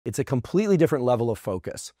It's a completely different level of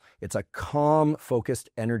focus. It's a calm, focused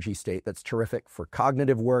energy state that's terrific for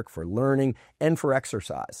cognitive work, for learning, and for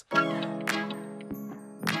exercise.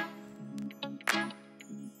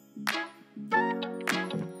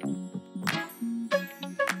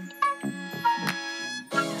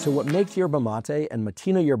 So what makes yerba mate, and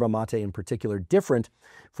MATEINA yerba mate in particular, different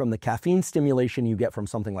from the caffeine stimulation you get from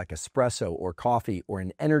something like espresso or coffee or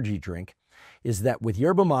an energy drink is that with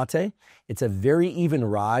yerba mate, it's a very even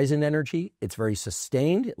rise in energy. It's very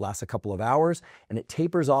sustained. It lasts a couple of hours, and it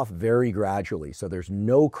tapers off very gradually, so there's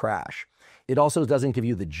no crash. It also doesn't give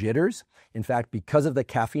you the jitters. In fact, because of the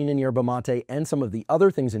caffeine in yerba mate and some of the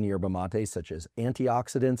other things in yerba mate, such as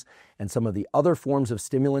antioxidants and some of the other forms of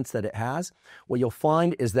stimulants that it has, what you'll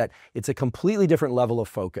find is that it's a completely different level of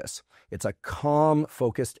focus. It's a calm,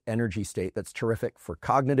 focused energy state that's terrific for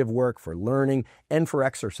cognitive work, for learning, and for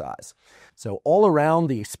exercise. So all around,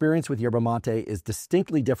 the experience with yerba mate is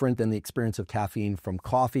distinctly different than the experience of caffeine from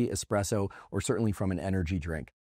coffee, espresso, or certainly from an energy drink.